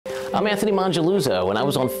I'm Anthony Mongeluzo, and I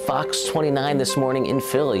was on Fox 29 this morning in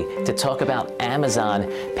Philly to talk about Amazon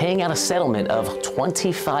paying out a settlement of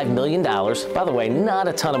 $25 million. By the way, not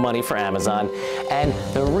a ton of money for Amazon. And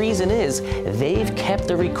the reason is they've kept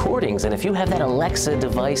the recordings. And if you have that Alexa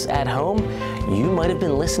device at home, you might have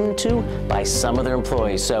been listened to by some of their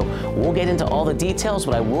employees. So we'll get into all the details.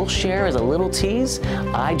 What I will share as a little tease,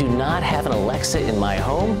 I do not have an Alexa in my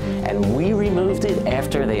home, and we removed it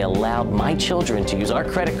after they allowed my children to use our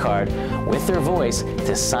credit card with their voice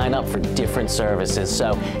to sign up for different services.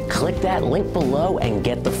 So click that link below and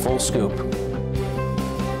get the full scoop.